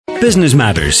Business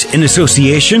Matters in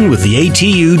association with the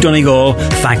ATU Donegal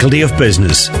Faculty of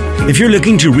Business. If you're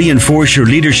looking to reinforce your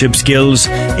leadership skills,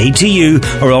 ATU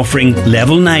are offering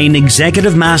Level 9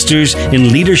 Executive Masters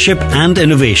in Leadership and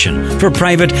Innovation for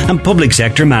private and public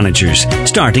sector managers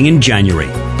starting in January.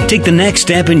 Take the next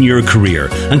step in your career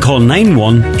and call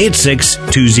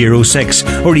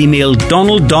 9186206 or email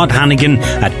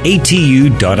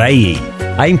donald.hannigan@atu.ie.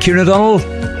 I'm Kieran O'Donnell.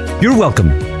 You're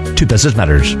welcome to Business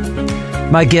Matters.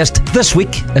 My guest this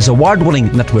week is award-winning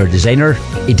knitwear designer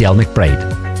Edel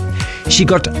McBride. She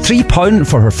got £3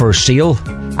 for her first sale,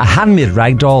 a handmade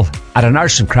ragdoll at an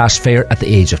arts and crafts fair at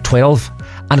the age of 12,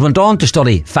 and went on to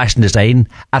study fashion design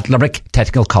at Limerick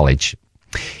Technical College.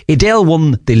 Edel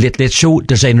won the Late Late Show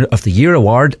Designer of the Year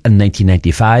award in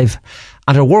 1995,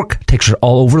 and her work takes her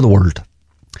all over the world.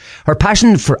 Her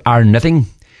passion for iron knitting,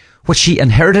 which she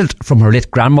inherited from her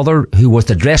late grandmother, who was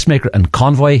the dressmaker in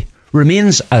Convoy,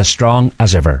 remains as strong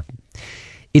as ever.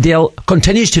 Edel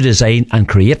continues to design and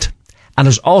create, and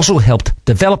has also helped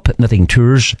develop knitting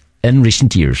tours in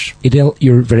recent years. Edel,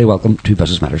 you're very welcome to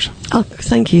Business Matters. Oh,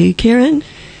 thank you, Kieran.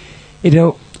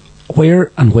 Edel,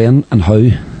 where and when and how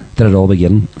did it all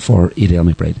begin for Edel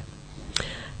McBride?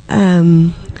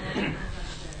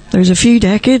 There's a few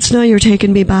decades now. You're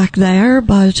taking me back there,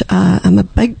 but I'm a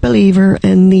big believer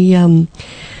in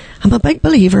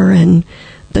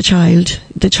the child.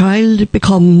 The child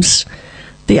becomes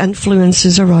the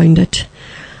influences around it.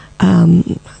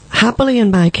 Happily,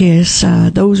 in my case,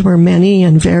 those were many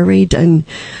and varied, and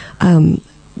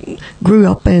grew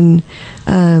up in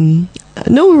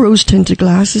no rose-tinted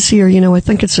glasses here. You know, I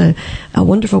think it's a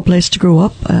wonderful place to grow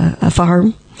up, a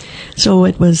farm. So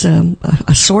it was a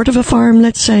sort of a farm,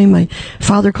 let's say. My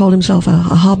father called himself a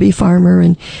hobby farmer,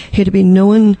 and he had been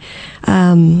known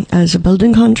as a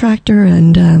building contractor,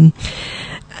 and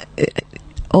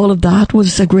all of that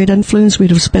was a great influence. We'd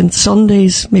have spent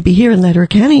Sundays, maybe here in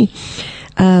Letterkenny,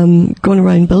 going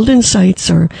around building sites,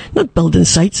 or not building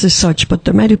sites as such, but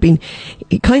there might have been,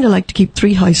 he kind of liked to keep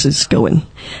three houses going.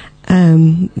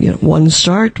 One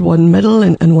start, one middle,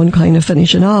 and one kind of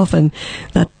finishing off, and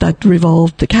that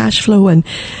revolved the cash flow, and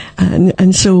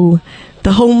so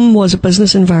the home was a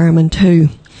business environment too.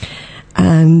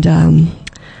 And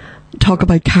talk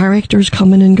about characters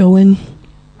coming and going,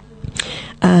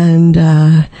 and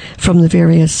from the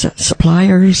various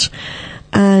suppliers,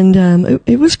 and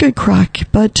it was good crack.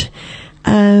 But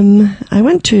I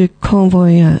went to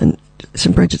Convoy and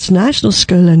St. Bridget's National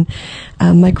School, and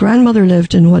my grandmother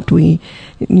lived in what we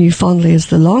knew fondly as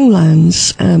the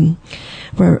Longlands,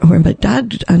 where my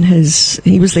dad and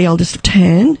he was the eldest of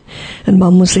 10, and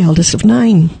Mum was the eldest of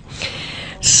 9.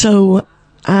 So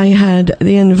I had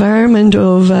the environment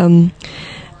of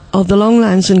the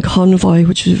Longlands in Convoy,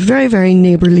 which was a very, very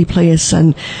neighbourly place,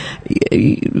 and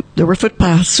there were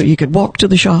footpaths so you could walk to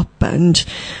the shop, and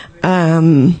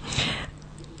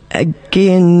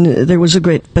again, there was a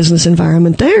great business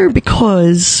environment there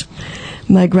because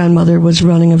my grandmother was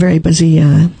running a very busy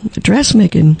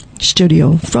dressmaking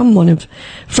studio from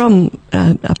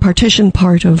a partition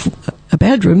part of a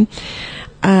bedroom,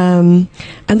 and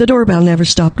the doorbell never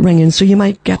stopped ringing. So you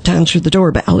might get to answer the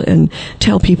doorbell and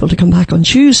tell people to come back on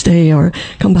Tuesday or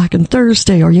come back on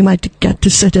Thursday, or you might get to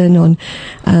sit in on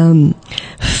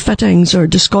fittings or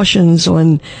discussions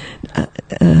on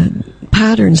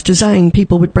patterns, design.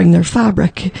 People would bring their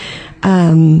fabric.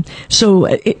 So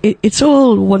it's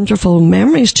all wonderful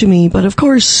memories to me, but of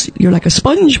course you're like a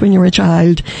sponge when you're a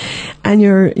child, and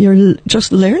you're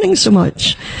just learning so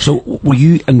much. So were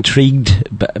you intrigued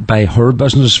by her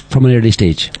business from an early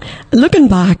stage? Looking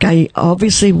back, I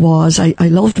obviously was. I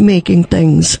loved making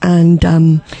things, and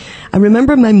I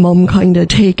remember my mum kind of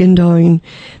taking down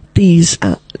these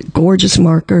gorgeous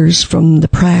markers from the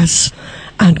press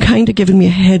and kind of giving me a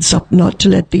heads up not to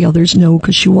let the others know,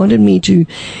 because she wanted me to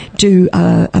do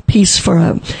a piece for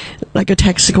a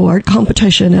Texaco art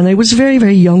competition. And I was very,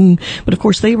 very young, but of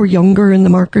course they were younger, and the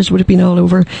markers would have been all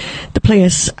over the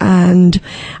place. And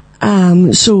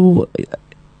so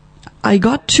I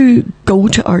got to go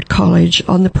to art college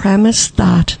on the premise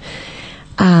that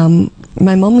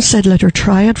my mum said let her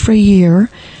try it for a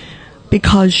year,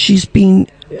 because she's been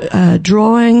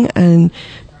drawing and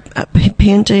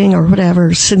painting or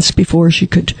whatever since before she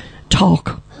could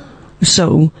talk.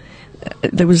 So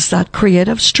there was that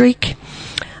creative streak,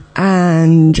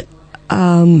 and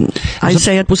I'd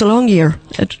say it was a long year.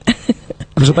 It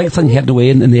was a big thing heading away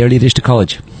in the early days to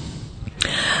college.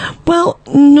 Well,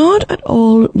 not at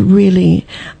all, really.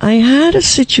 I had a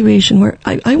situation where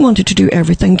I wanted to do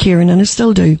everything, Kieran, and I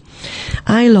still do.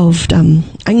 I loved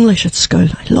English at school.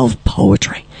 I loved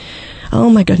poetry. Oh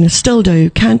my goodness, still do.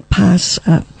 Can't pass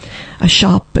a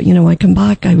shop. But, I come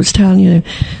back, I was telling you,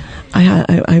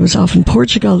 I was off in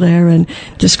Portugal there and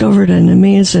discovered an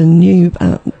amazing new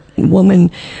woman,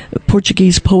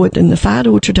 Portuguese poet in the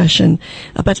Fado tradition,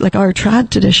 a bit like our trad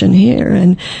tradition here.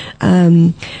 And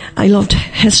I loved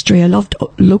history. I loved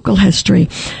local history.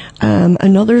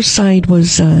 Another side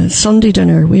was Sunday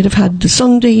dinner. We'd have had the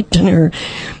Sunday dinner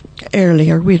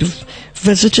earlier. We'd have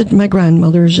visited my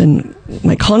grandmothers and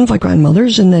my convoy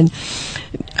grandmothers, and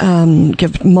then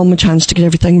give Mum a chance to get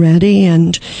everything ready.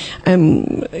 And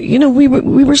we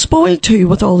were spoiled too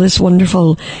with all this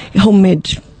wonderful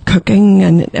homemade cooking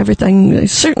and everything. I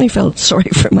certainly felt sorry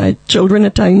for my children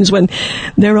at times when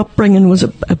their upbringing was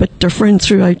a bit different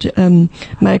throughout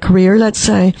my career, let's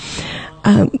say.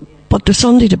 But the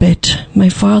Sunday debate, my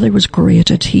father was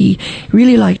great at. He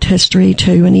really liked history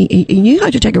too, and he knew how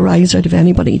to take a rise out of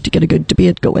anybody to get a good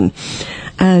debate going.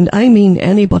 And I mean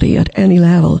anybody at any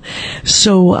level.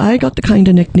 So I got the kind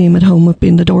of nickname at home of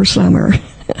being the door slammer.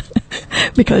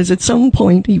 Because at some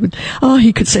point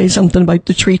he could say something about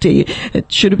the treaty. It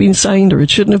should have been signed, or it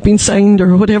shouldn't have been signed,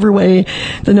 or whatever way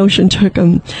the notion took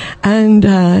him. And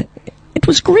it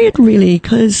was great, really,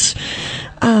 because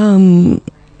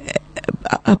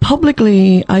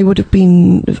publicly I would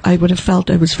have felt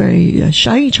I was very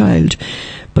shy child,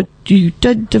 but you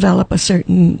did develop a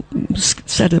certain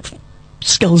set of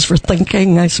skills for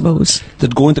thinking, I suppose.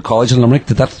 Did going to college in Limerick,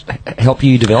 did that help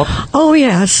you develop? Oh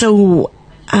yeah, so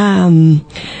I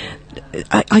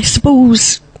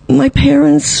suppose my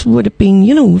parents would have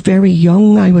been, very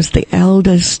young. I was the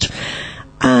eldest,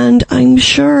 and I'm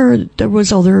sure there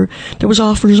was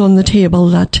offers on the table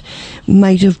that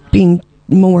might have been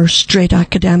more straight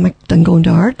academic than going to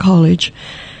art college,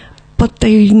 but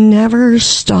they never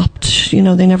stopped, they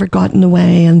never got in the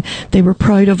way, and they were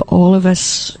proud of all of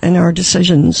us and our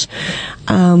decisions.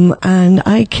 And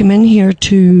I came in here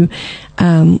to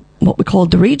what we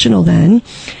called the regional then,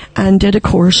 and did a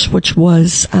course which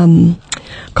was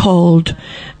called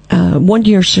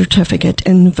 1-year certificate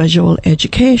in visual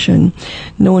education,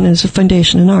 known as a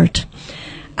Foundation in Art.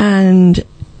 And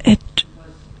it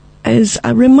is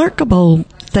a remarkable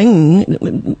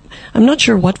thing. I'm not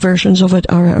sure what versions of it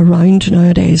are around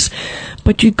nowadays,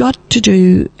 but you got to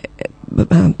do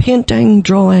painting,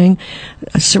 drawing,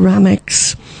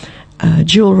 ceramics,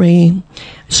 jewellery,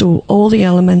 so all the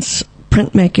elements,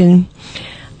 printmaking,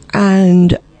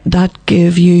 and that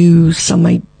gave you some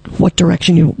what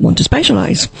direction you want to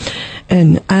specialise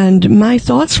in. And my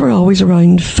thoughts were always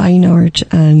around fine art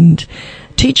and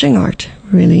teaching art,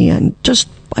 really, and just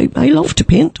I love to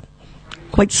paint.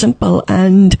 Quite simple.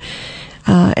 And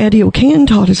Eddie O'Kane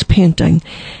taught us painting,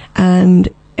 and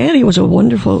Eddie was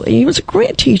he was a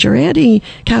great teacher. Eddie,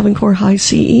 Cavancore High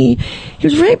CE, he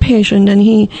was very patient, and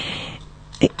he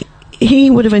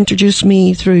would have introduced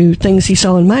me through things he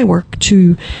saw in my work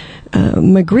to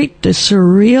Magritte, the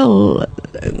surreal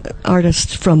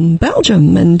artist from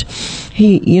Belgium. And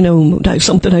he,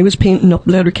 something I was painting up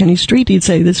Letterkenny Street, he'd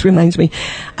say, "This reminds me."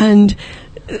 And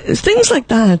things like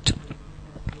that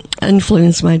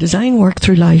influenced my design work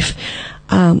through life.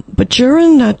 But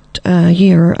during that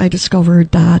year, I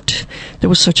discovered that there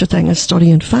was such a thing as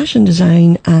studying fashion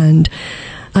design, and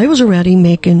I was already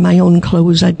making my own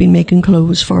clothes. I'd been making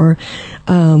clothes for,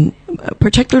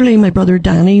 particularly my brother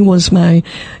Danny was my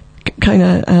kind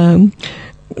of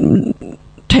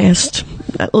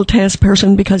little test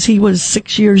person, because he was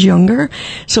 6 years younger.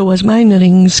 So as my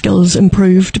knitting skills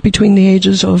improved between the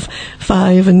ages of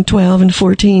 5 and 12 and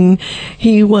 14,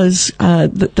 he was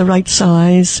the right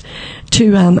size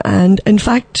to and in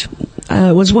fact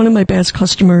was one of my best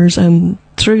customers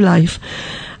through life.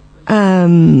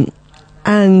 And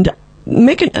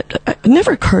it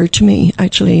never occurred to me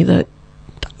actually that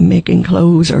making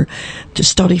clothes or to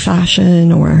study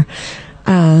fashion or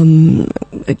I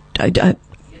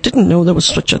didn't know there was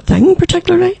such a thing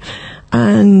particularly,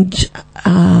 and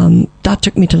that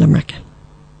took me to Limerick.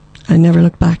 I never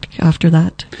looked back after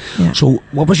that. Yeah. So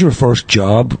what was your first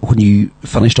job when you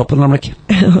finished up in Limerick?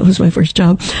 It was my first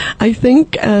job. I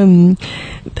think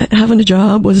having a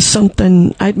job was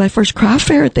something. I had my first craft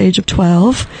fair at the age of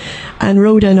 12 and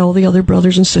rode in all the other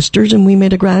brothers and sisters, and we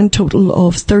made a grand total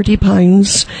of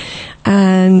 £30.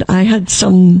 And I had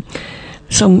some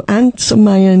aunts of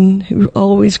mine who were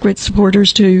always great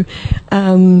supporters too,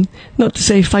 not to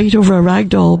say fight over a rag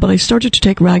doll, but I started to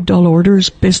take rag doll orders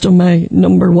based on my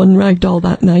number one rag doll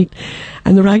that night,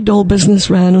 and the rag doll business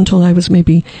ran until I was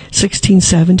maybe 16,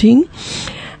 17,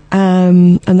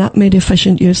 and that made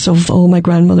efficient use of all my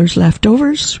grandmother's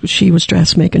leftovers. She was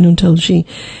dressmaking until she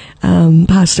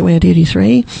passed away at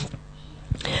 83.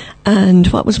 And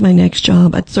what was my next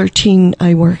job? At 13,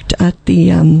 I worked at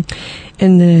the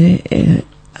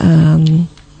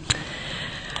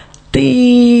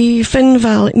Finn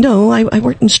Valley. No, I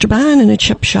worked in Strabane in a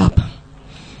chip shop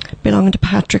belonging to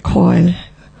Patrick Hoyle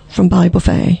from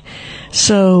Ballybofey.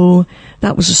 So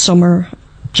that was a summer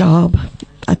job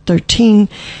at 13.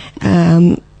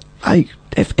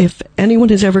 If anyone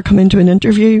has ever come into an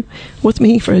interview with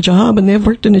me for a job and they've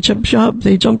worked in a chip shop,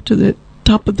 they jump to the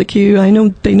top of the queue. I know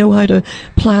they know how to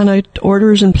plan out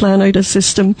orders and plan out a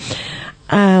system.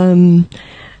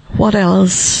 What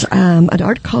else? At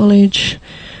Art College,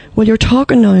 well, you're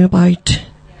talking now about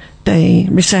the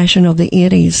recession of the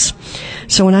 80s.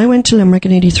 So when I went to Limerick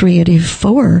in 83,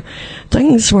 84,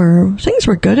 things were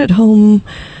good at home,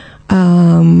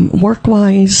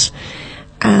 work-wise.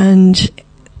 And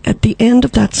at the end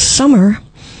of that summer,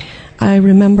 I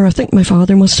remember, I think my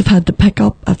father must have had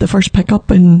the first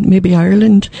pickup in maybe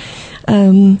Ireland,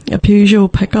 a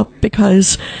Peugeot pickup,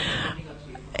 because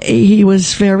he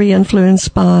was very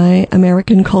influenced by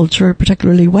American culture,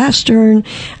 particularly Western,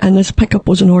 and this pickup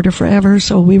was in order forever.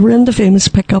 So we were in the famous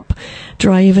pickup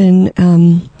driving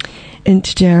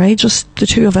into Derry, just the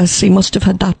two of us. He must have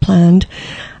had that planned,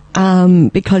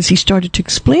 because he started to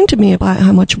explain to me about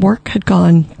how much work had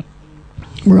gone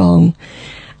wrong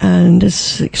and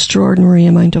this extraordinary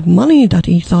amount of money that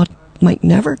he thought might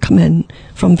never come in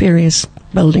from various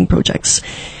building projects.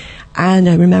 And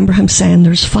I remember him saying,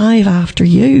 there's 5 after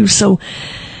you. So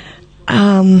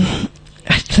I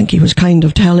think he was kind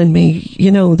of telling me,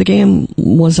 the game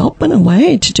was up in a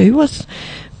way to do with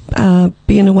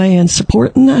being away and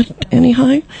supporting that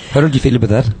anyhow. How did you feel about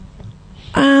that?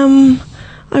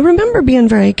 I remember being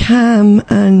very calm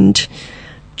and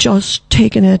just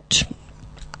taking it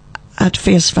at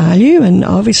face value and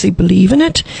obviously believing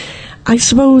it. I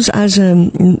suppose as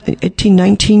an 18,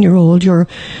 19-year-old, you're...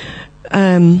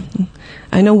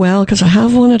 I know well because I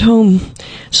have one at home,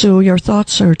 so your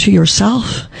thoughts are to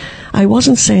yourself. I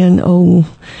wasn't saying,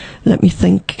 let me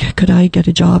think, could I get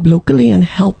a job locally and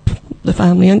help the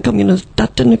family income?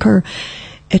 That didn't occur.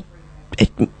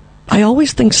 I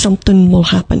always think something will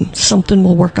happen, something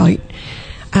will work out.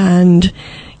 And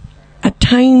at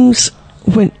times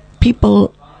when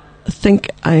people think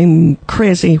I'm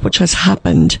crazy, which has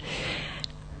happened,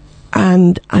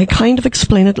 and I kind of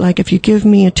explain it like, if you give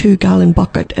me a 2-gallon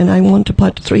bucket and I want to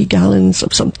put 3 gallons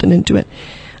of something into it,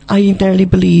 I nearly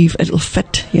believe it'll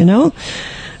fit,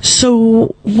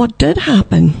 So what did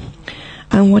happen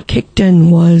and what kicked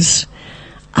in was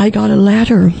I got a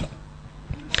letter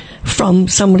from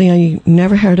somebody I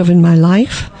never heard of in my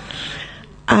life,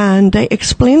 and they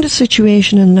explained a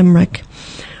situation in Limerick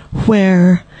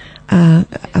where a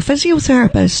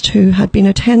physiotherapist who had been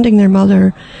attending their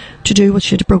mother to do what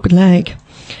she had a broken leg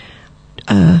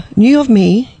knew of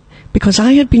me because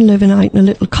I had been living out in a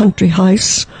little country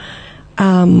house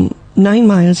 9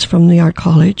 miles from the Art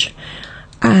College,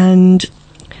 and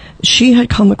she had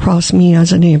come across me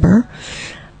as a neighbour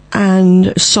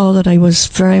and saw that I was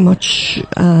very much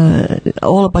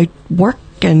all about work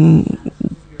and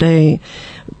the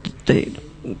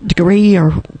degree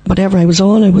or whatever I was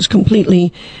on. I was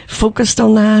completely focused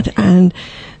on that, and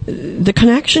the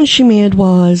connection she made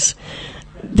was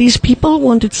these people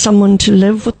wanted someone to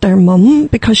live with their mum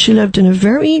because she lived in a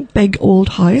very big old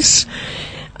house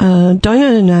down on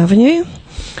an avenue.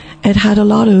 It had a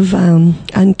lot of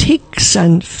antiques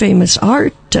and famous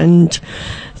art and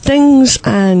things,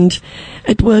 and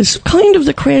it was kind of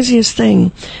the craziest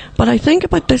thing. But I think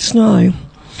about this now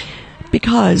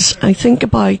because I think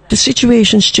about the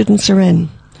situation students are in,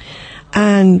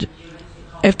 and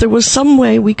if there was some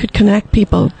way we could connect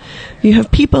people. You have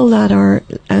people that are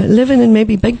living in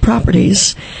maybe big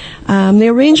properties. The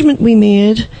arrangement we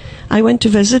made, I went to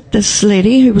visit this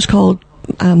lady who was called,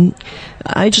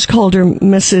 I just called her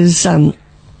Mrs.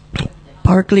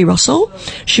 Barclay Russell.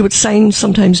 She would sign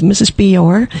sometimes Mrs.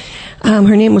 B.R.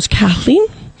 Her name was Kathleen.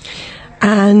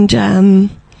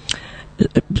 And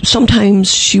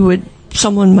sometimes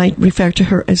someone might refer to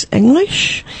her as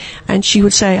English, and she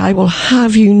would say, I will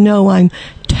have you know I'm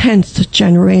 10th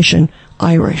generation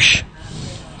Irish.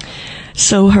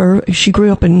 So she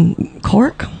grew up in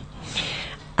Cork,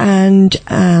 and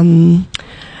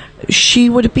she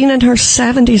would have been in her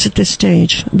 70s at this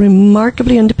stage.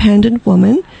 Remarkably independent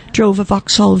woman, drove a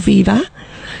Vauxhall Viva,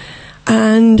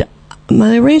 and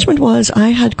my arrangement was I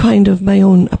had kind of my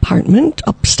own apartment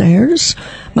upstairs,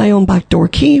 my own back door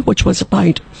key, which was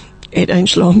about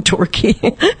 8-inch long door key.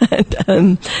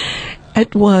 And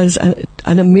it was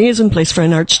an amazing place for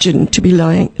an art student to be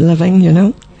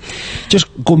living, Just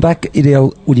going back,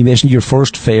 Edel, when you mentioned your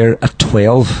first fair at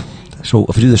 12, So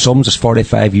if we do the sums, it's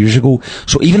 45 years ago.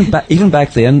 So even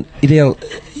back then, Edel,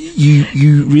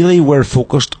 you really were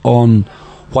focused on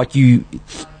what you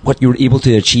were able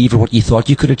to achieve or what you thought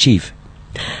you could achieve.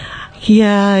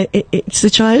 Yeah, it's the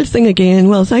child thing again.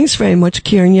 Well, thanks very much,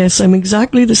 Kieran. Yes, I'm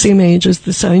exactly the same age as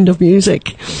The Sound of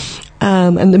Music.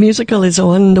 And the musical is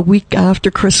on the week after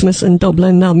Christmas in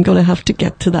Dublin. I'm going to have to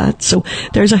get to that. So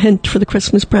there's a hint for the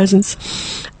Christmas presents.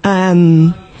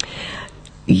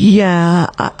 Yeah,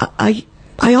 I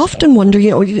often wonder,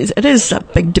 it is a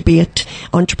big debate,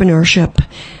 entrepreneurship.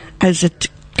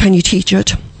 Can you teach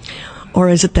it? Or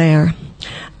is it there?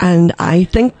 And I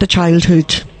think the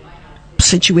childhood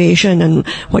situation and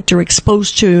what you're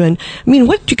exposed to, and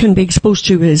what you can be exposed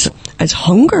to is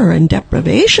hunger and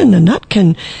deprivation, and that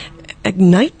can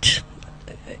ignite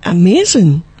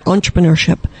amazing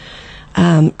entrepreneurship.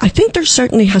 I think there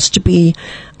certainly has to be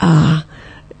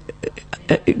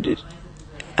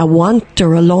a want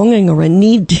or a longing or a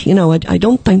need. I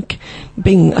don't think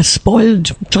being a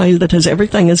spoiled child that has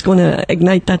everything is going to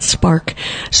ignite that spark.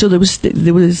 So there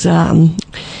was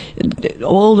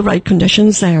all the right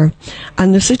conditions there,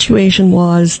 and the situation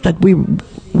was that we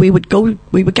would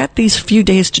get these few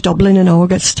days to Dublin in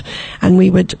August, and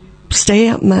we would stay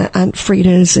at my Aunt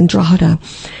Frida's in Drogheda,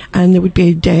 and there would be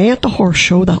a day at the horse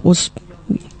show that was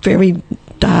very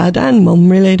dad and mum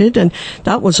related, and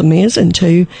that was amazing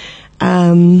too.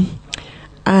 And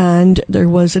there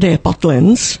was a day at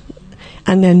Butlins,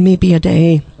 and then maybe a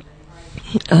day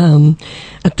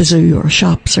at the zoo or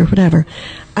shops or whatever.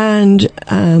 And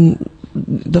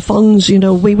the funds,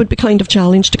 we would be kind of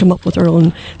challenged to come up with our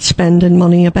own spending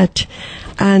money a bit.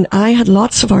 And I had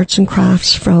lots of arts and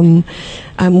crafts from,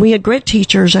 we had great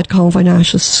teachers at Convoy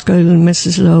National School,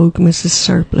 Mrs. Logue, Mrs.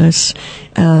 Surplus.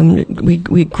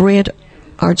 We had great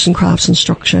arts and crafts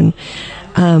instruction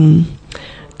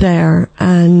there,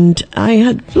 and I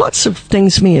had lots of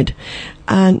things made.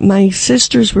 And my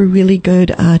sisters were really good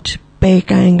at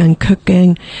baking and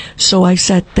cooking, so I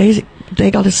said they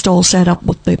got a stall set up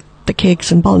with the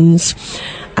cakes and buns.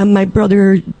 And my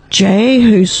brother Jay,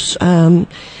 who's a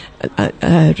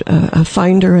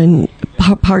founder and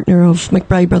partner of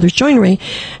McBride Brothers Joinery,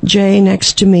 Jay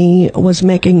next to me was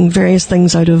making various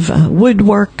things out of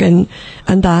woodwork and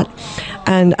that.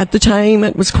 And at the time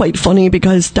it was quite funny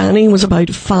because Danny was about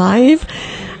 5,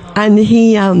 and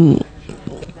he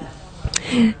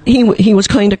was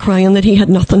kind of crying that he had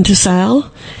nothing to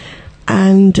sell,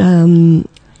 and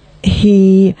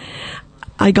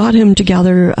I got him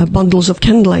together bundles of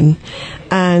kindling.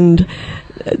 And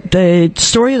the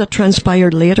story that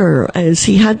transpired later is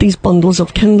he had these bundles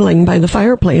of kindling by the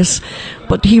fireplace,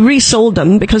 but he resold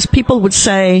them because people would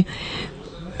say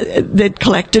they'd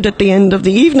collected at the end of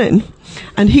the evening,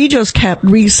 and he just kept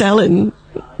reselling.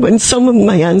 When some of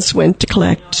my aunts went to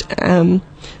collect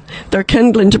their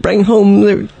kindling to bring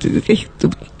home,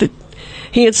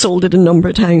 he had sold it a number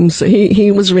of times. So he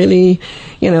was really,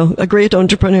 a great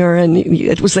entrepreneur, and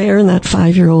it was there in that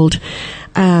 5-year-old.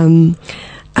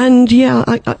 And yeah,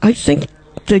 I think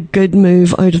the good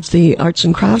move out of the Arts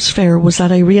and Crafts Fair was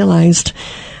that I realised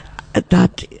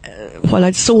that while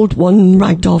I'd sold one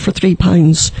ragdoll for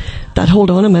 £3, that hold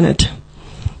on a minute,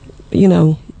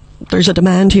 there's a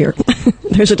demand here.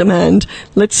 There's a demand.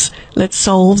 Let's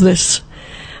solve this.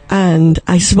 And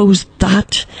I suppose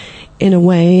that, in a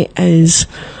way, is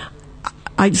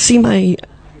I'd see my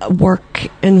work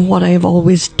in what I've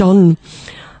always done.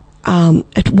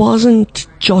 It wasn't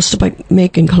just about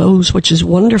making clothes, which is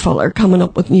wonderful, or coming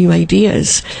up with new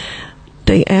ideas.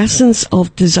 The essence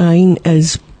of design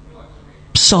is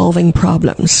solving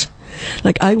problems.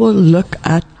 Like, I will look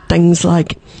at things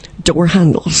like door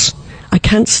handles. I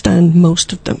can't stand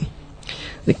most of them.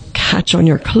 They catch on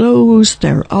your clothes,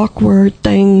 they're awkward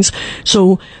things.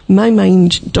 So my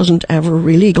mind doesn't ever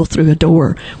really go through a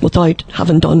door without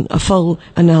having done a full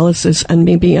analysis and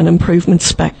maybe an improvement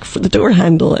spec for the door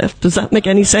handle. Does that make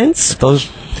any sense? It does.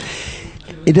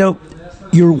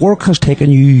 Your work has taken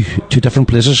you to different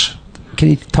places. Can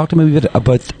you talk to me a bit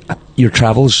about your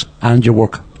travels and your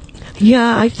work?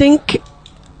 Yeah, I think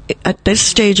at this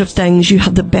stage of things you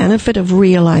have the benefit of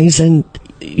realising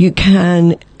you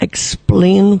can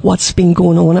explain what's been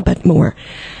going on a bit more.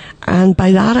 And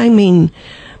by that I mean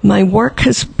my work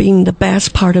has been, the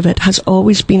best part of it has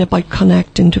always been about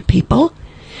connecting to people.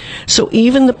 So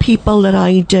even the people that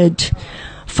I did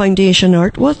foundation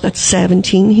art with at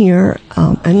 17 here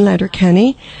in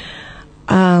Letterkenny,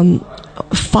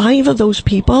 5 of those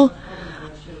people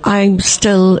I'm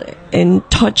still in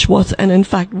touch with, and in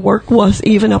fact work with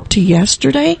even up to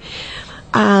yesterday.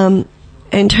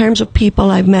 In terms of people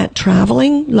I've met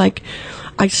travelling, like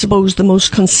I suppose the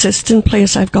most consistent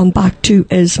place I've gone back to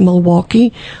is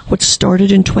Milwaukee, which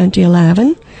started in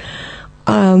 2011.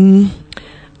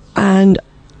 And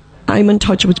I'm in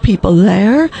touch with people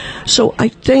there. So I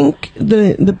think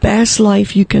the best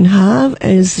life you can have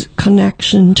is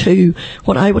connection to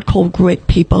what I would call great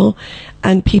people,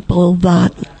 and people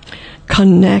that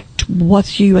connect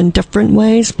with you in different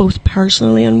ways, both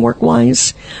personally and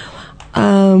work-wise.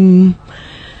 And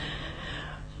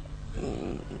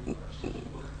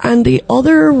the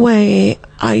other way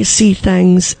I see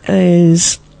things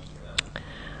is,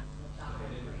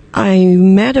 I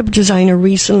met a designer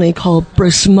recently called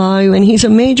Bruce Mau, and he's a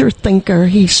major thinker.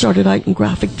 He started out in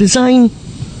graphic design,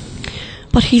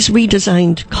 but he's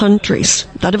redesigned countries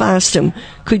that have asked him,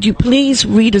 could you please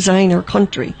redesign our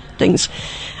country things?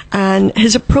 And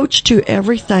his approach to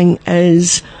everything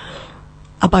is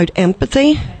about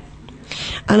empathy.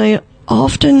 And I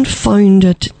often found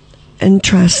it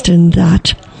interesting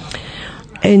that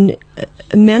in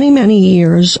many, many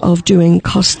years of doing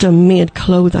custom-made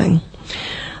clothing,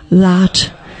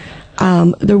 that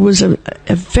there was a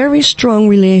very strong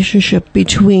relationship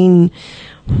between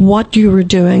what you were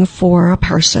doing for a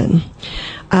person.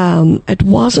 It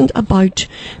wasn't about,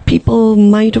 people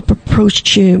might have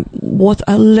approached you with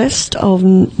a list of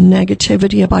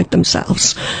negativity about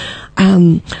themselves.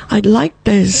 I'd like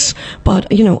this, but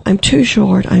I'm too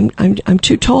short, I'm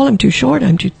too tall, I'm too short,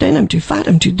 I'm too thin, I'm too fat,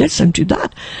 I'm too this, I'm too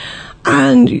that.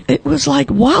 And it was like,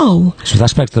 wow. So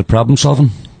that's back to the problem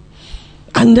solving.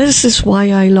 And this is why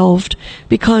I loved,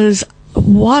 because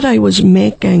what I was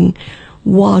making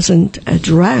wasn't a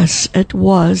dress, it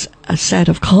was a set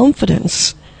of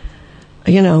confidence.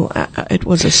 It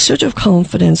was a suit of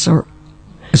confidence. Or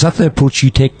is that the approach you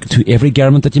take to every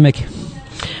garment that you make?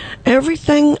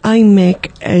 Everything I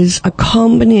make is a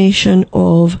combination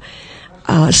of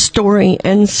story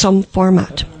in some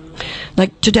format.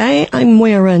 Like today I'm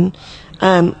wearing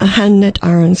a hand-knit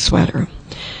Aran sweater.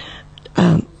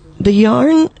 The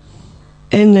yarn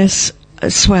in this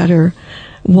sweater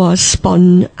was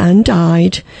spun and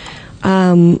dyed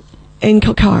in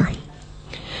Kilcar.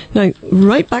 Now,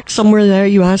 right back somewhere there,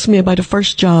 you asked me about a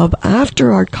first job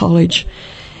after art college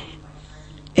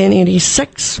in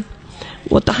 86.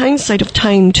 With the hindsight of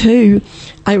time too,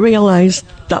 I realised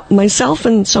that myself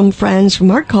and some friends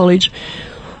from art college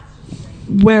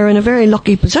were in a very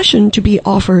lucky position to be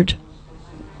offered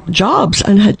jobs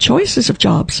and had choices of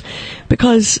jobs,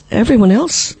 because everyone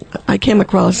else I came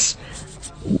across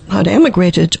had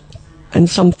emigrated in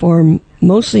some form,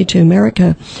 mostly to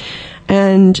America.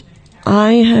 And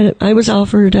I was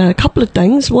offered a couple of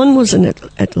things. One was in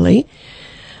Italy,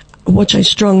 which I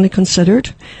strongly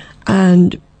considered,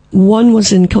 and one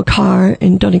was in Kilcar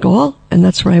in Donegal, and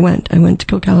that's where I went. I went to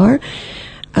Kilcar,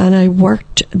 and I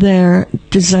worked there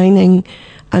designing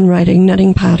and writing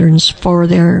knitting patterns for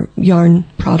their yarn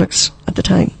products at the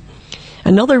time.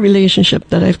 Another relationship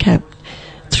that I've kept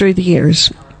through the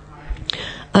years.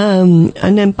 And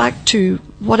then back to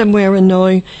what I'm wearing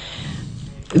now.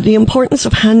 The importance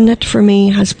of hand knit for me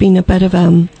has been a bit of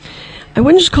I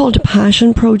wouldn't just call it a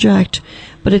passion project,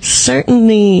 but it's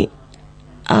certainly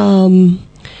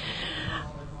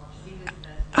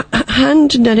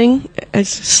hand knitting is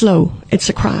slow. It's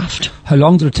a craft. How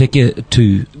long did it take you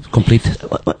to complete?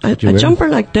 A jumper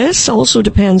like this also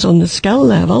depends on the skill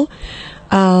level.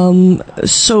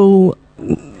 So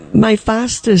my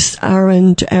fastest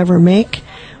Aran to ever make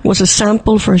was a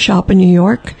sample for a shop in New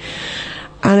York,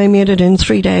 and I made it in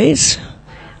 3 days.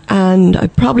 And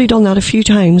I've probably done that a few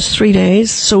times, 3 days.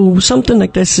 So something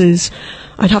like this is,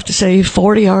 I'd have to say,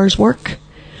 40 hours work.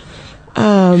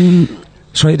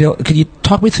 Sorry, Dale, could you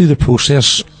talk me through the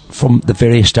process from the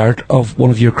very start of one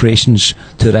of your creations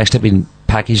to it actually being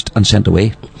packaged and sent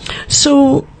away?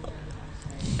 So,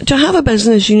 to have a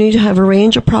business, you need to have a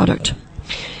range of product.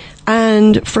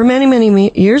 And for many,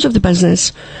 many years of the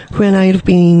business, when I'd have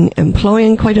been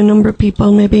employing quite a number of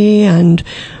people maybe, and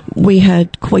we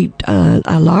had quite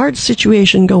a large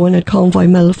situation going at Convoy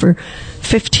Mill for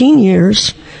 15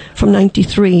 years, from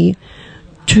 93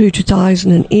 to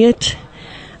 2008,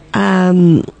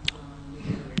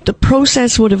 the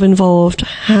process would have involved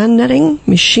hand knitting,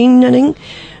 machine knitting,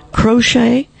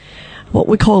 crochet, what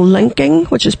we call linking,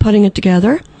 which is putting it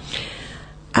together.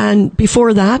 And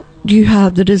before that, you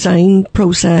have the design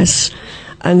process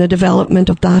and the development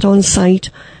of that on site,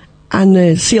 and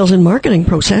the sales and marketing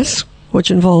process,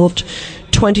 which involved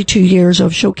 22 years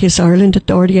of Showcase Ireland at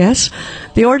the RDS.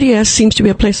 The RDS seems to be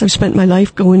a place I've spent my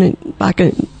life going back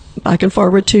and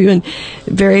forward to in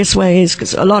various ways,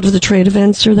 because a lot of the trade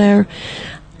events are there.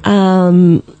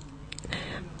 And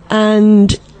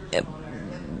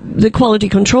the quality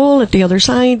control at the other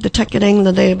side, the ticketing,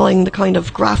 the labelling, the kind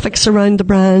of graphics around the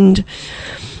brand,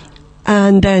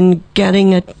 and then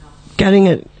getting it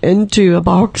into a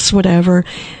box, whatever,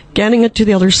 getting it to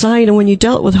the other side. And when you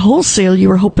dealt with wholesale, you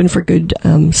were hoping for good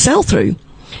sell-through,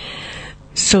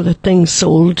 so that things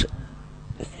sold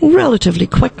relatively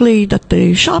quickly, that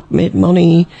the shop made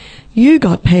money, you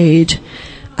got paid.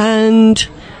 And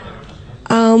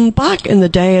back in the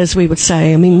day, as we would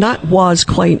say, I mean, that was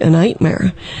quite a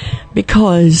nightmare,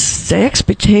 because the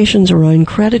expectations around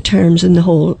credit terms in the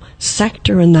whole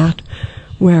sector and that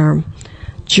were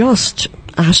just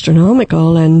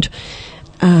astronomical. And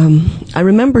I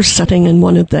remember sitting in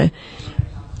one of the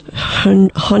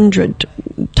 100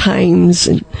 times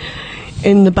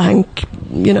in the bank,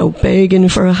 you know, begging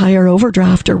for a higher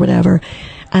overdraft or whatever,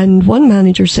 and one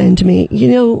manager saying to me, you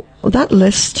know, that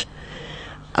list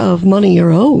of money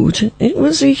you're owed, it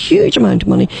was a huge amount of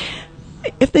money.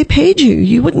 If they paid you,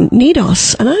 you wouldn't need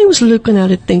us. And I was looking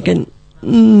at it thinking,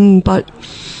 but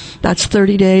that's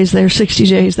 30 days, they're 60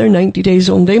 days, they're 90 days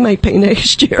on, they might pay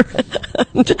next year.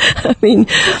 And, I mean,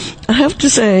 I have to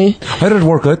say... How did it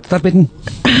work out, that meeting?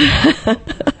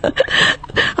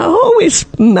 I always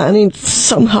managed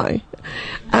somehow.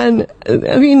 And,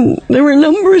 I mean, there were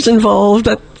numbers involved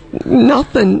that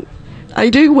nothing... I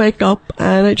do wake up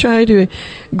and I try to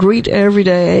greet every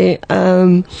day.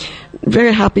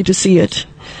 Very happy to see it.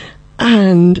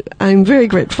 And I'm very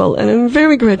grateful. And I'm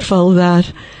very grateful that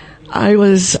I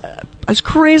was as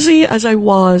crazy as I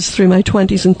was through my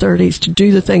 20s and 30s to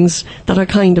do the things that I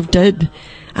kind of did.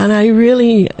 And I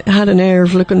really had a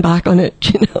nerve looking back on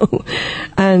it, you know.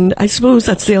 And I suppose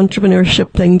that's the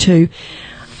entrepreneurship thing too.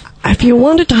 If you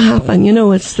want it to happen, you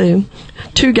know, it's the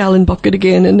 2-gallon bucket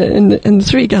again and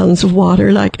 3 gallons of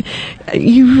water. Like,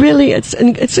 you really,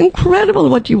 it's incredible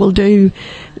what you will do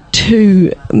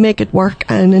to make it work.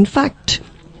 And in fact,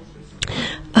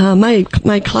 my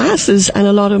classes and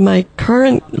a lot of my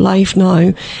current life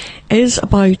now is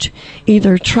about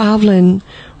either travelling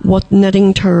with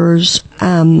knitting tours,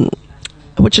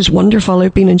 which is wonderful.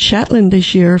 I've been in Shetland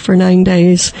this year for 9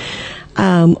 days,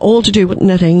 all to do with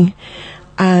knitting,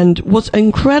 and with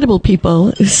incredible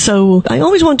people. So I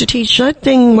always want to teach that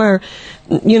thing where,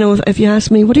 you know, if you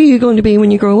ask me, what are you going to be when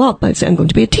you grow up? I'd say, I'm going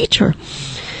to be a teacher.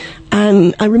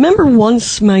 And I remember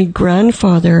once my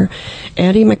grandfather,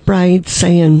 Eddie McBride,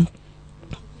 saying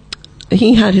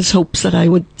he had his hopes that I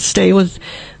would stay with...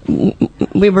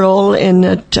 We were all in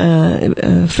a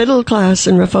fiddle class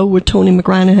in Raphoe with Tony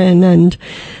McGranahan, and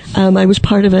I was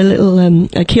part of a little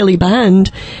a Ceilidh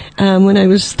band when I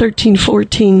was 13,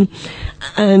 14,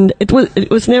 and it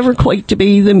was never quite to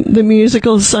be the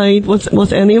musical side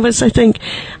with any of us, I think.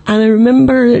 And I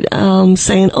remember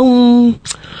saying, "Oh,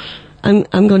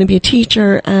 I'm going to be a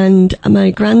teacher," and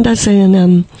my granddad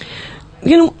saying,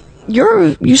 "You know,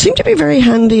 you seem to be very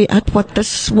handy at what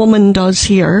this woman does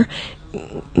here."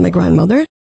 My grandmother.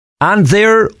 And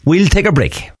there, we'll take a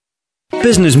break.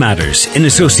 Business Matters, in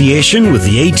association with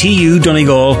the ATU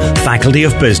Donegal Faculty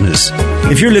of Business.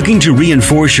 If you're looking to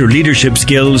reinforce your leadership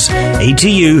skills,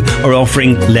 ATU are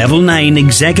offering Level 9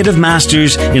 Executive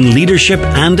Masters in Leadership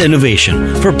and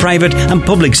Innovation for private and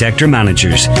public sector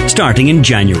managers, starting in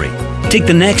January. Take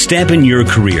the next step in your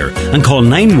career and call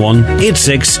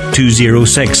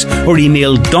 9186206 or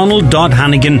email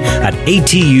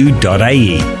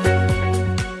donald.hannigan@atu.ie.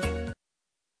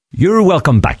 You're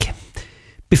welcome back.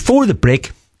 Before the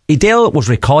break, Adele was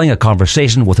recalling a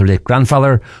conversation with her late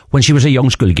grandfather when she was a young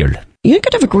schoolgirl. You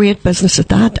could have a great business at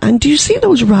that. And do you see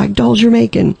those rag dolls you're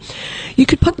making? You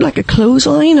could put like a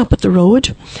clothesline up at the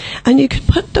road, and you could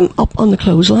put them up on the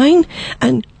clothesline,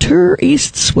 and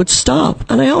tourists would stop.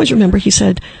 And I always remember he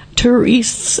said,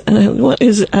 tourists, and what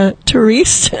is a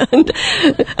tourist? And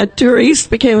a tourist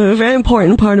became a very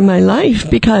important part of my life,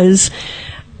 because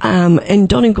in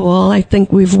Donegal, I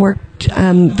think we've worked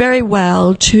very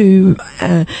well to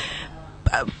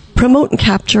promote and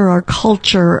capture our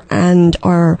culture and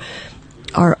our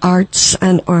arts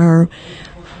and our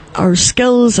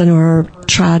skills and our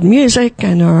trad music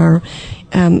and our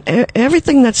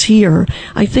everything that's here.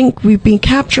 I think we've been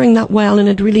capturing that well, and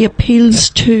it really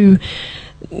appeals to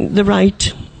the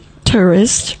right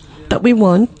tourist that we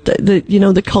want,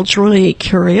 the culturally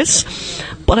curious.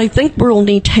 But I think we're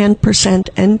only 10%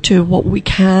 into what we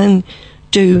can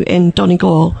do in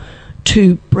Donegal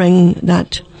to bring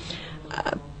that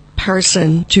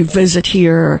person to visit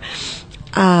here.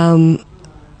 And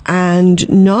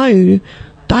now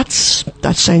that's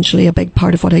essentially a big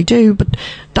part of what I do. But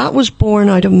that was born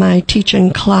out of my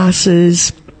teaching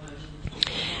classes.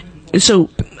 So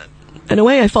in a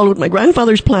way, I followed my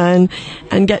grandfather's plan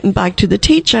and getting back to the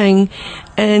teaching.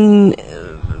 And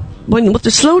with the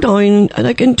slowdown,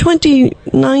 like in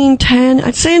 2010,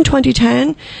 I'd say in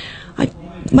 2010,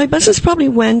 my business probably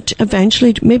went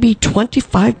eventually to maybe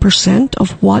 25%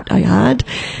 of what I had.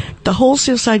 The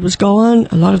wholesale side was gone.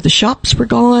 A lot of the shops were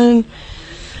gone.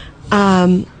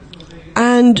 And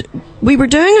we were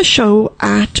doing a show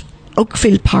at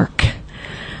Oakfield Park.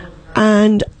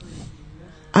 And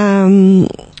I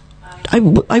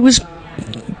was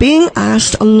being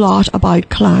asked a lot about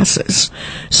classes.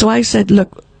 So I said,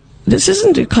 look, this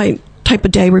isn't the type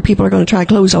of day where people are going to try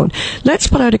clothes on. Let's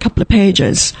put out a couple of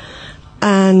pages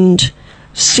and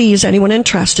see, is anyone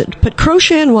interested? Put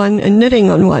crochet on one and knitting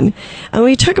on one. And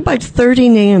we took about 30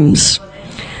 names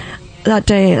that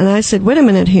day. And I said, wait a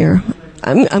minute here.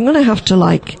 I'm going to have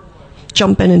to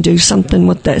jump in and do something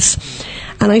with this.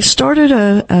 And I started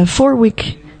a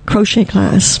 4-week crochet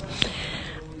class.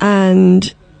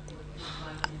 And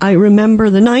I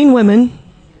remember the 9 women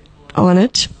on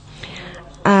it.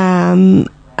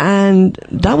 And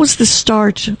that was the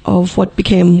start of what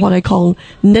became what I call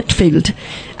Knitfield.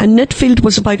 And Knitfield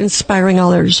was about inspiring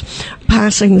others,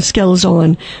 passing the skills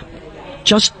on,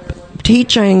 just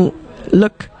teaching,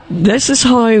 look, this is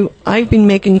how I've been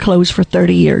making clothes for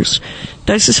 30 years.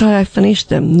 This is how I finished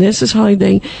them. This is how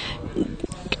they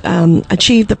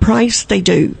achieve the price they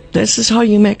do. This is how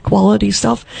you make quality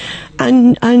stuff.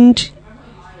 And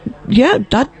yeah,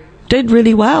 that did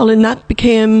really well. And that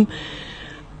became,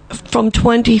 from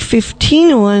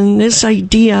 2015 on, this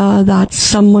idea that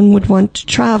someone would want to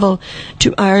travel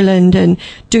to Ireland and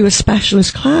do a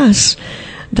specialist class.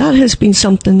 That has been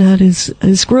something that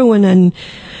is growing, and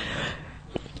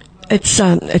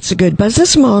it's a good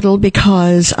business model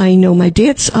because I know my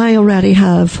dates. I already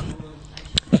have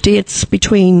dates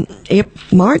between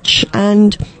March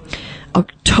and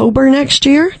October next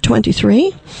year,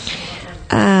 23.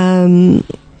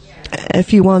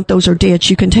 If you want, those are dates.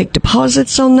 You can take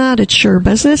deposits on that. It's Sure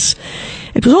Business.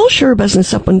 It was all Sure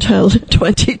Business up until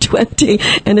 2020,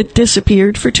 and it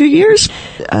disappeared for 2 years.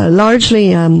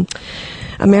 Largely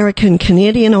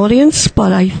American-Canadian audience,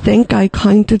 but I think I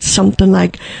counted something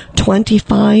like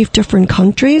 25 different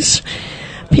countries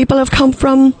people have come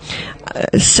from.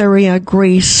 Syria,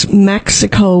 Greece,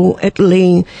 Mexico,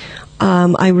 Italy.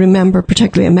 I remember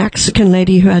particularly a Mexican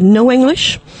lady who had no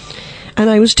English, and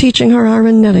I was teaching her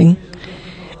iron knitting,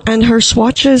 and her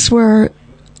swatches were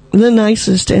the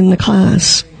nicest in the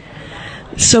class.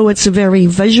 So it's a very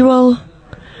visual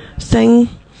thing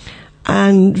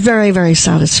and very, very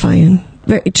satisfying.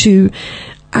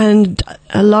 And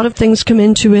a lot of things come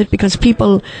into it because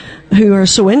people who are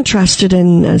so interested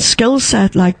in a skill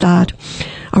set like that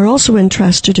are also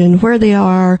interested in where they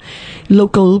are,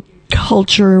 local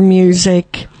culture,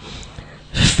 music,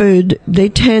 food. They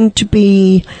tend to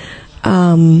be,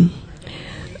 they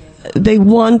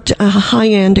want a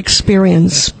high-end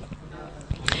experience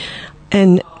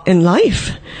in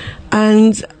life.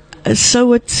 And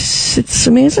so it's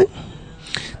amazing.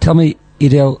 Tell me,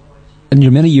 Edel, in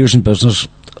your many years in business,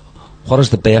 what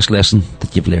is the best lesson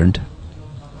that you've learned?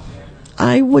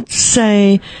 I would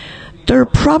say there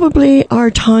probably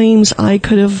are times I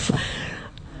could have,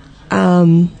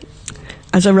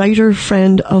 as a writer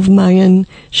friend of mine,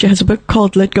 she has a book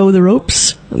called Let Go of the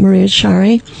Ropes, Maria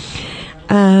Shari.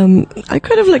 I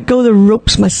could have let go of the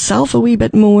ropes myself a wee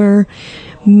bit more,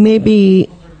 maybe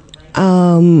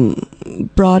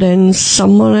brought in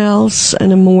someone else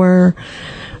in a more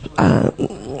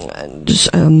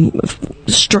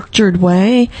structured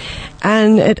way.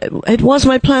 And it was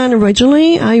my plan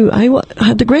originally. I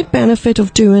had the great benefit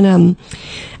of doing an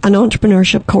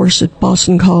entrepreneurship course at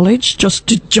Boston College, just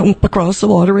to jump across the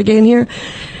water again here,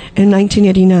 in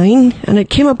 1989. And it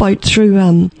came about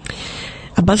through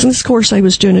a business course I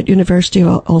was doing at University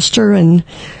of Ulster, and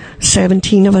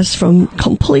 17 of us from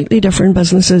completely different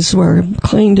businesses were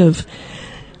kind of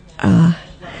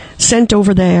sent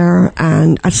over there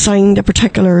and assigned a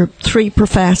particular 3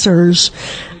 professors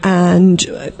and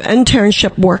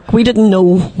internship work. We didn't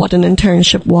know what an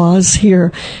internship was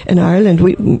here in Ireland.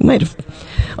 We might have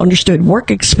understood work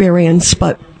experience,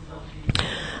 but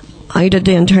I did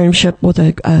the internship with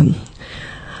a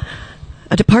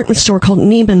department store called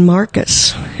Neiman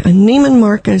Marcus. And Neiman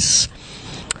Marcus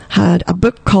had a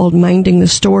book called Minding the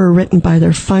Store, written by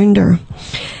their founder.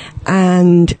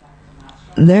 And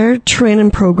their training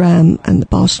program and the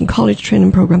Boston College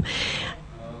training program,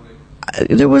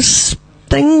 there was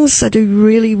things that I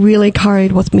really, really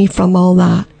carried with me from all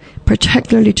that,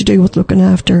 particularly to do with looking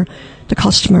after the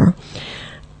customer.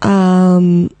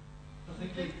 And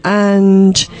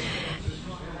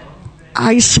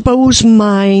I suppose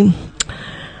my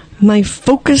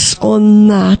focus on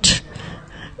that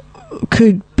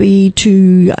could be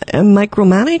to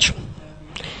micromanage.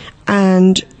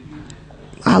 And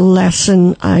a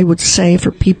lesson I would say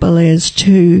for people is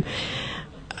to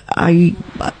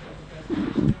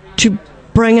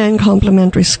bring in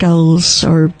complementary skills,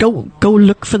 or go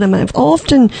look for them. I've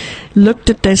often looked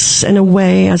at this in a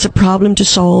way as a problem to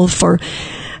solve for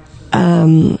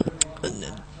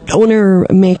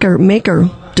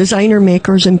designer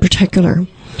makers in particular.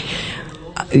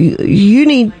 You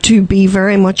need to be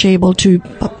very much able to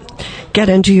get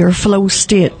into your flow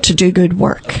state to do good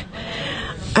work.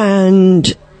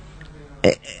 And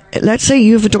let's say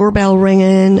you have a doorbell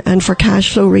ringing, and for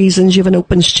cash flow reasons you have an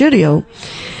open studio.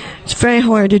 It's very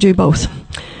hard to do both.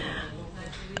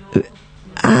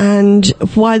 And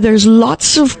while there's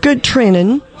lots of good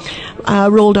training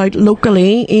rolled out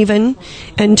locally, even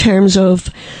in terms of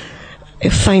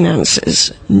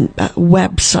finances,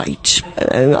 website,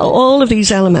 all of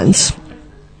these elements,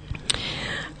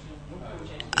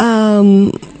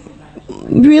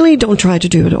 really don't try to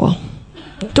do it all.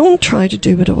 Don't try to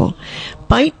do it all.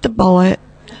 Bite the bullet.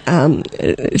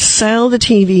 Sell the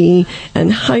TV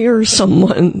and hire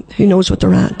someone who knows what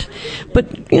they're at. But,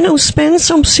 spend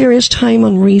some serious time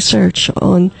on research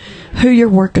on who you're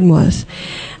working with.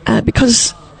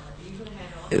 Because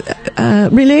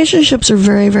relationships are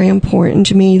very, very important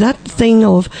to me. That thing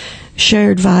of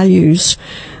shared values.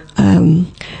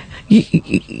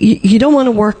 You don't want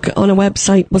to work on a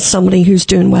website with somebody who's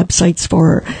doing websites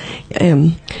for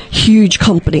huge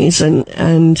companies,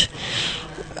 and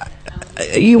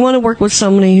you want to work with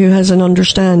somebody who has an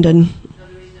understanding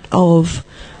of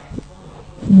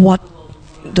what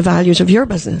the values of your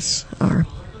business are.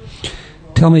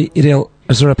 Tell me, Adele,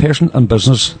 is there a person in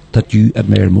business that you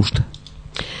admire most?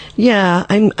 Yeah,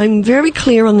 I'm very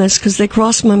clear on this because they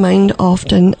cross my mind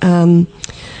often in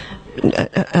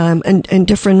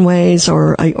different ways,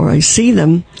 or I see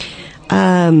them.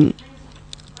 I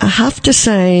have to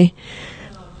say,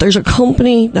 there's a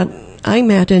company that I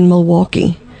met in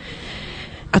Milwaukee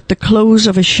at the close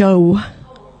of a show,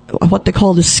 what they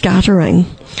call the scattering.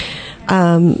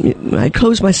 I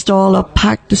closed my stall up,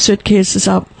 packed the suitcases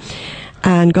up,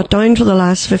 and got down for the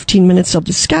last 15 minutes of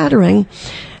the scattering.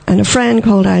 And a friend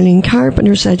called Eileen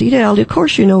Carpenter said, Adele, of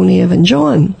course you know Niamh and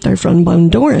John. They're from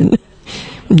Bundoran.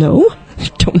 No,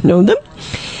 don't know them.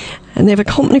 And they have a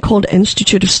company called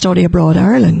Institute of Study Abroad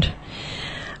Ireland.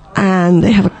 And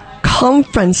they have a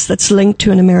conference that's linked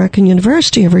to an American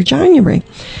university every January.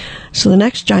 So the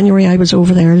next January I was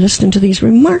over there listening to these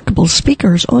remarkable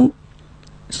speakers on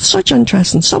such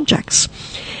interesting subjects.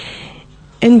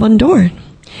 In Bundoran,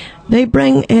 they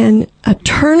bring in a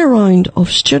turnaround of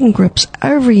student groups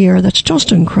every year that's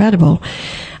just incredible.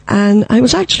 And I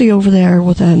was actually over there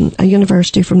with a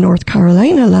university from North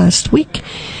Carolina last week,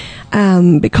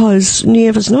 because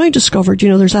Niamh has now discovered,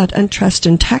 there's that interest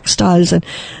in textiles, and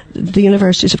the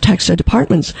universities have textile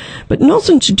departments, but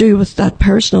nothing to do with that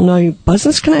personal now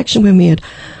business connection we made.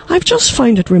 I've just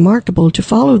found it remarkable to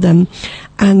follow them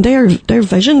and their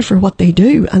vision for what they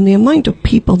do, and the amount of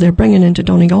people they're bringing into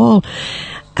Donegal.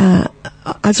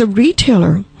 As a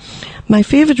retailer, my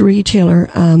favourite retailer,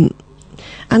 and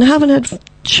having had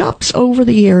shops over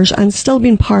the years and still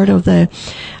been part of the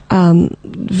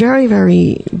very,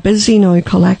 very busy now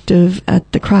collective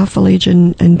at the Craft Village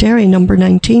in Derry, number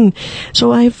 19.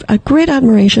 So I have a great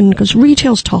admiration, because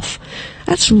retail's tough.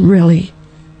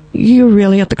 You're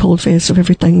really at the cold face of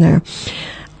everything there.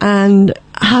 And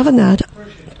having that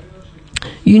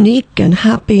unique and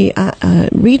happy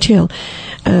retail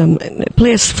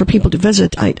place for people to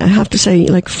visit, I have to say,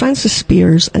 like Frances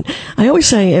Spears, and I always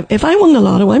say, if I won the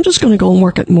lotto, I'm just going to go and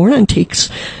work at Moore Antiques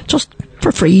just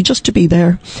for free, just to be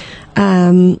there.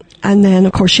 And then,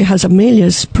 of course, she has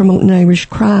Amelia's promoting Irish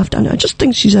craft, and I just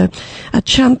think she's a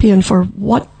champion for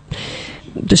what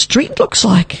the street looks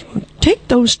like. Take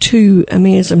those two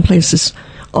amazing places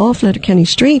off Letterkenny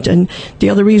Street, and the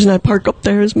other reason I park up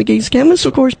there is McGee's Chemist,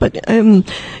 of course, but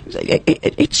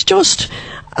it's just,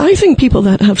 I think people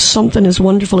that have something as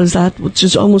wonderful as that, which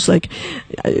is almost like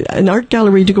an art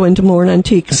gallery, to go into Moore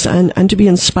Antiques and to be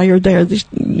inspired there,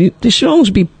 they should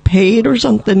almost be paid or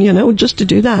something, just to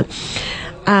do that.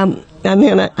 And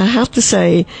then I have to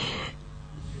say,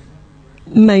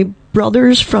 my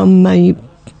brothers from my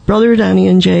brother Danny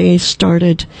and Jay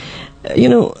started,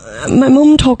 my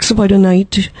mum talks about a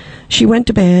night she went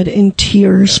to bed in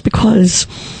tears because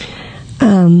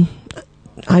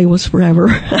I was forever,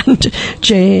 and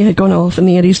Jay had gone off in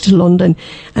the 80s to London,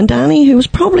 and Danny, who was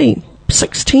probably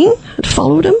 16, had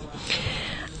followed him,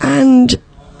 and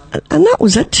that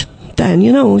was it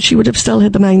then. She would have still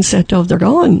had the mindset of they're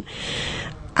gone.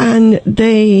 And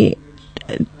they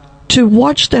to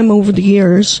watch them over the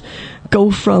years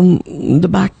go from the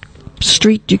back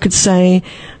street, you could say,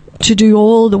 to do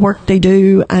all the work they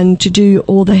do and to do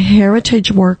all the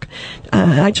heritage work.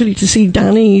 Actually, to see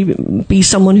Danny be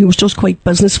someone who was just quite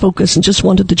business focused and just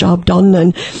wanted the job done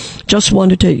and just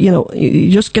wanted to,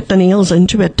 you just get the nails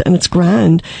into it and it's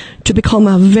grand, to become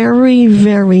a very,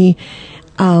 very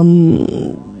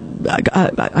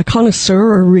a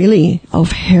connoisseur really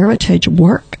of heritage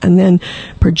work, and then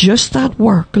produce that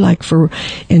work like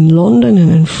in London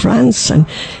and in France, and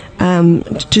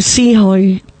to see how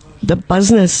the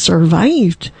business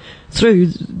survived through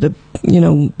the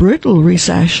brutal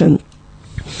recession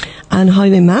and how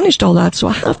they managed all that. So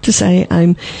I have to say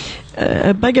I'm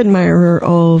a big admirer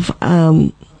of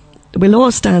we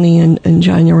lost Danny in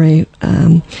January,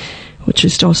 which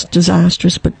is just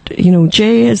disastrous, but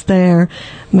Jay is there,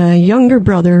 my younger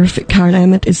brother Carl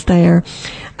Emmett is there,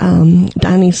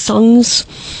 Danny's sons,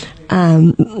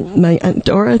 my Aunt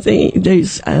Dorothy.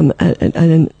 There's an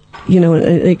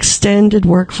extended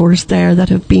workforce there that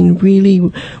have been really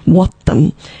with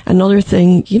them. Another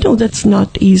thing, that's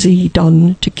not easy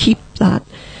done, to keep that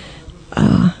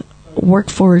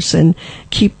workforce and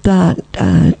keep that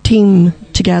team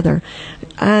together.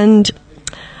 And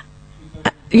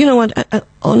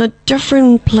on a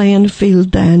different playing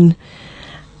field then,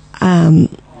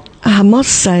 I must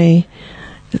say,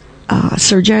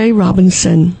 Sir Jerry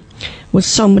Robinson was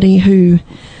somebody who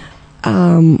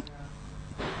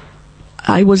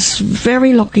I was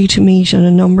very lucky to meet on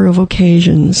a number of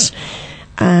occasions,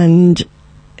 and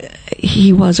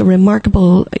he was a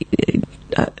remarkable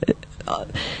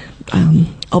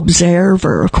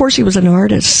observer. Of course, he was an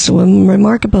artist, so a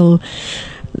remarkable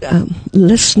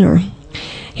listener.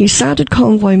 He sat at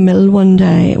Convoy Mill one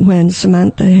day when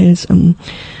Samantha, his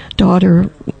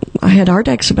daughter, I had art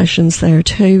exhibitions there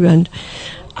too, and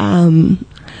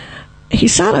he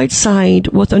sat outside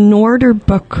with an order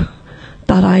book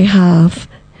that I have,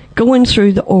 going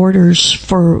through the orders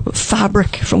for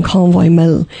fabric from Convoy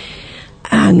Mill,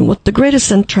 and with the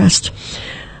greatest interest.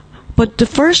 But the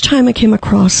first time I came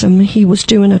across him, he was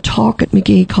doing a talk at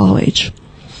McGee College,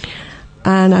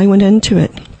 and I went into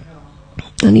it,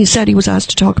 and he said he was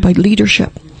asked to talk about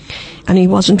leadership, and he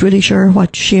wasn't really sure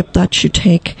what shape that should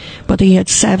take, but he had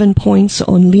 7 points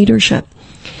on leadership,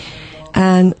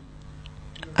 and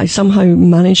I somehow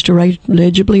managed to write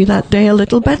legibly that day a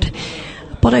little bit,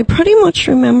 but I pretty much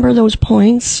remember those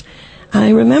points, and I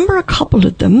remember a couple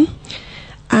of them,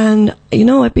 and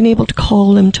I've been able to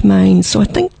call them to mind. So I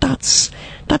think that's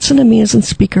an amazing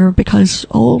speaker, because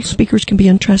all speakers can be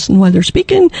interesting while they're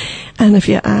speaking, and if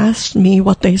you asked me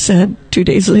what they said 2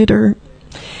 days later,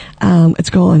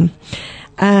 it's gone.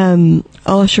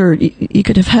 Oh, sure, you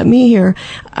could have had me here.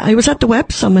 I was at the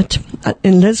Web Summit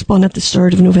in Lisbon at the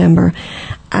start of November,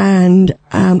 and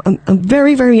I'm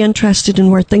very, very interested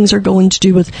in where things are going to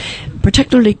do with,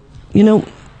 particularly,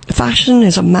 fashion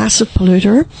is a massive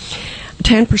polluter.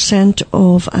 10%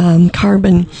 of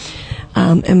carbon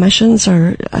emissions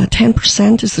are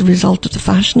 10% is the result of the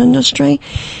fashion industry.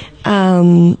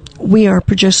 We are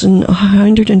producing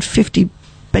 150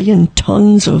 billion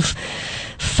tons of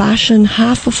fashion,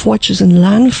 half of which is in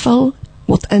landfill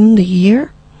within the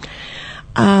year.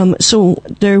 So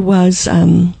there was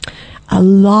a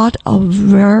lot of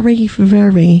very,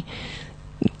 very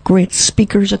great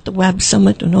speakers at the Web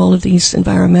Summit on all of these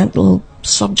environmental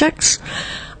subjects.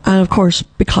 And of course,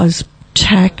 because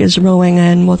tech is rowing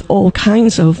in with all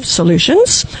kinds of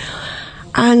solutions.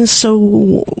 And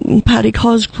so Paddy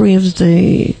Cosgraves,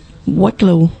 the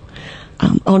Wicklow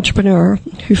entrepreneur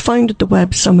who founded the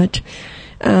Web Summit,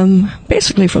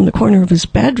 basically from the corner of his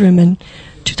bedroom in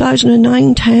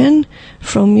 2009-10,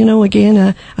 from,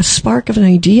 again, a spark of an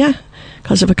idea,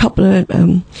 because of a couple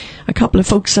of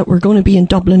folks that were going to be in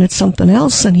Dublin at something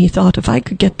else, and he thought, if I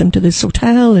could get them to this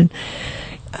hotel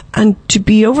and to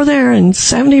be over there, and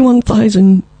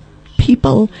 71,000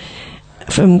 people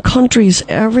from countries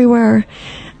everywhere,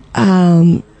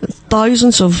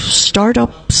 thousands of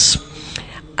startups.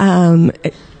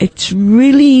 It's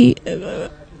really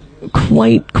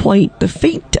quite the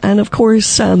feat. And of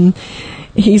course,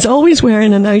 he's always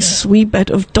wearing a nice wee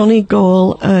bit of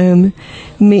Donegal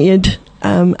made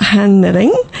hand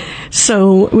knitting,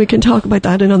 so we can talk about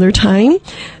that another time.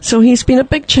 So he's been a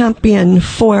big champion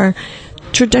for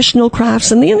traditional crafts,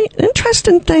 and the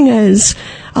interesting thing is,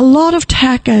 a lot of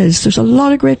there's a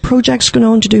lot of great projects going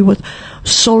on to do with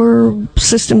solar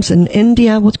systems in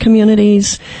India with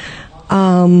communities.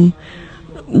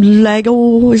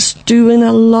 Lego is doing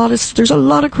there's a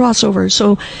lot of crossover.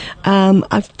 So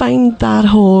I find that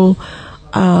whole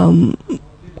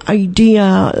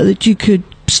idea that you could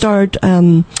start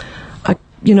a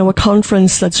a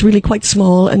conference that's really quite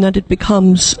small, and that it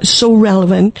becomes so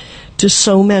relevant to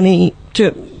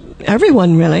to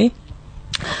everyone really.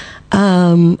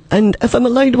 And if I'm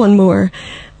allowed one more,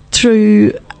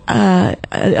 through a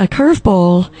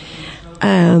curveball,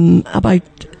 about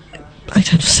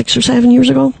 6 or 7 years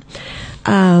ago,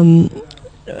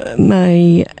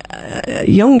 my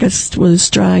youngest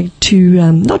was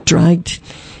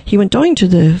he went down to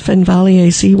the Finn Valley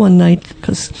AC one night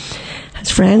because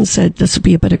his friend said this would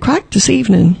be a bit of crack this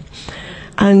evening,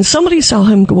 and somebody saw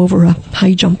him go over a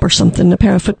high jump or something, a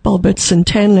pair of football boots and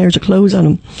 10 layers of clothes on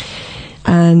him.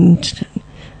 And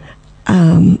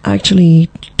actually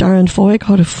Darren Foy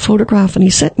got a photograph, and he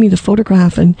sent me the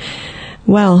photograph, and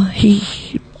well, I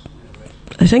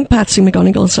think Patsy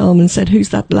McGonigal saw him and said, "Who's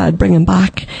that lad? Bring him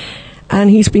back." And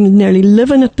he's been nearly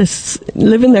living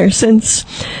there since.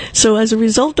 So as a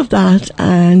result of that,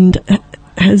 and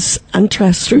his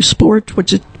interest through sport,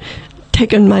 which has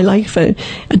taken my life a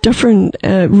different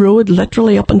road,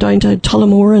 literally up and down to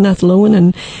Tullamore and Athlone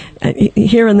and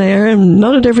here and there, and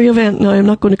not at every event now, I'm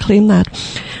not going to claim that.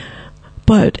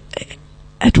 But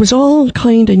it was all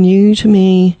kind of new to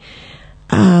me,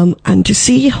 and to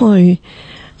see how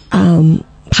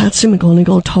Patsy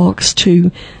McGonigal talks to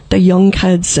the young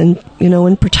kids, and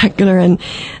in particular, and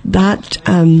that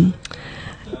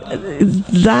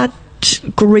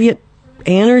great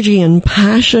energy and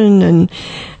passion, and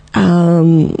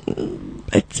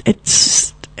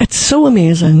it's so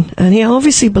amazing. And he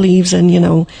obviously believes in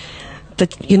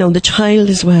that the child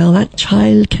as well. That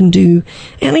child can do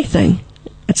anything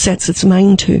it sets its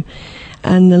mind to,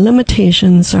 and the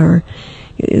limitations are,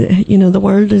 the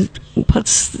world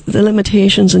puts the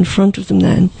limitations in front of them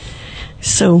then.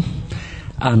 So,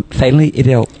 and finally,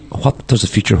 Adele, what does the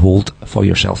future hold for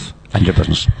yourself and your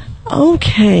business?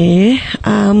 Okay,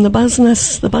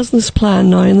 the business plan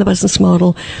now, and the business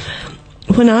model.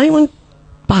 When I went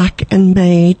back in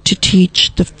May to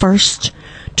teach the first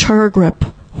tour group,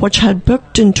 which had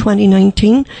booked in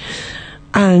 2019,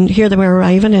 and here they were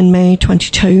arriving in May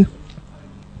 22,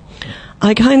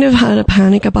 I kind of had a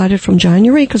panic about it from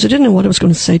January, because I didn't know what I was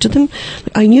going to say to them.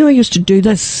 I knew I used to do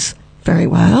this very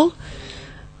well,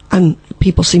 and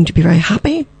people seemed to be very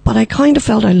happy, but I kind of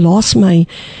felt I lost my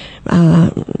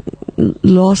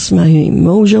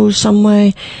mojo some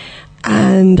way.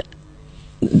 And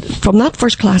from that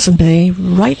first class in May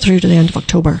right through to the end of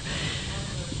October,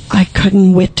 I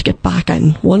couldn't wait to get back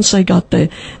in once I got the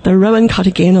ribbon cut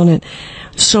again on it.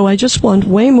 So I just want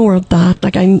way more of that.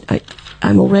 Like I'm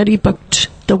already booked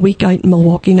the week out in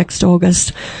Milwaukee next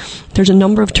August. There's a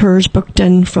number of tours booked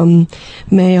in from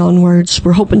May onwards.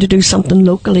 We're hoping to do something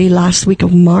locally last week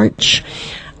of March.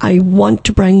 I want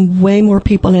to bring way more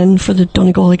people in for the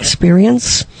Donegal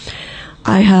experience.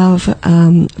 I have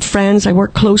friends. I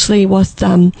work closely with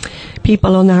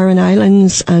people on the Aran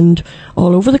Islands and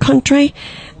all over the country.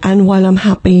 And while I'm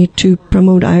happy to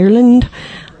promote Ireland,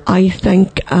 I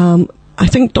think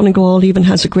Donegal even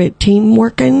has a great team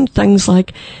working. Things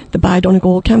like the Buy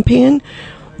Donegal campaign,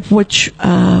 which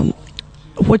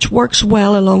works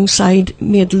well alongside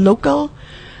Made Local.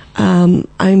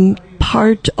 I'm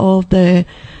part of a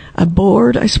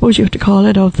board, I suppose you have to call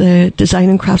it, of the Design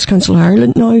and Crafts Council of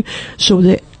Ireland now.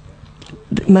 So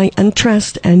my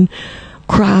interest in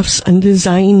crafts and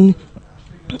design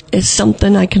is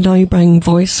something I can now bring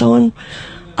voice on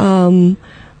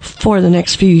for the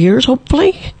next few years,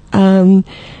 hopefully,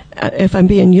 if I'm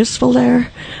being useful there.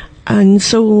 And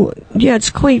so, yeah, it's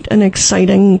quite an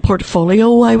exciting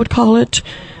portfolio, I would call it,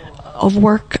 of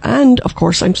work. And, of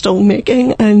course, I'm still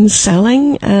making and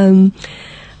selling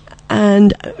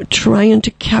and trying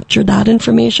to capture that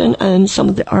information and some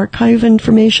of the archive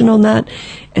information on that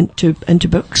into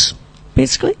books,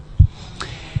 basically.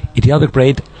 Adele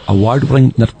McBride,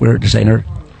 award-winning knitwear designer,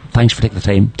 thanks for taking the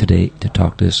time today to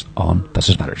talk to us on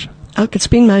Business Matters. It's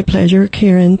been my pleasure,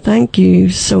 Kieran. Thank you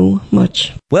so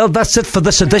much. Well, that's it for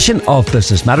this edition of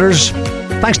Business Matters.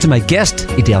 Thanks to my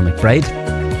guest, Adele McBride.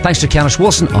 Thanks to Canis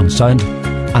Wilson on sound.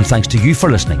 And thanks to you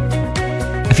for listening.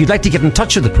 If you'd like to get in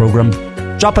touch with the programme,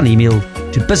 drop an email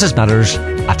to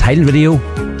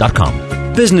businessmatters@highlandradio.com.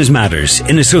 Business Matters,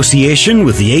 in association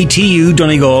with the ATU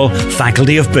Donegal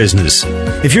Faculty of Business.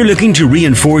 If you're looking to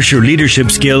reinforce your leadership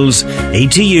skills,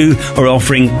 ATU are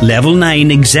offering Level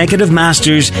 9 Executive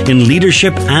Masters in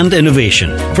Leadership and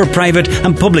Innovation for private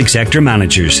and public sector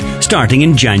managers, starting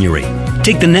in January.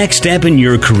 Take the next step in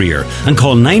your career and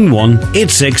call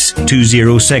 9186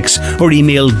 206 or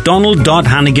email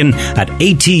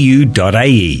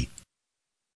donald.hannigan@atu.ie.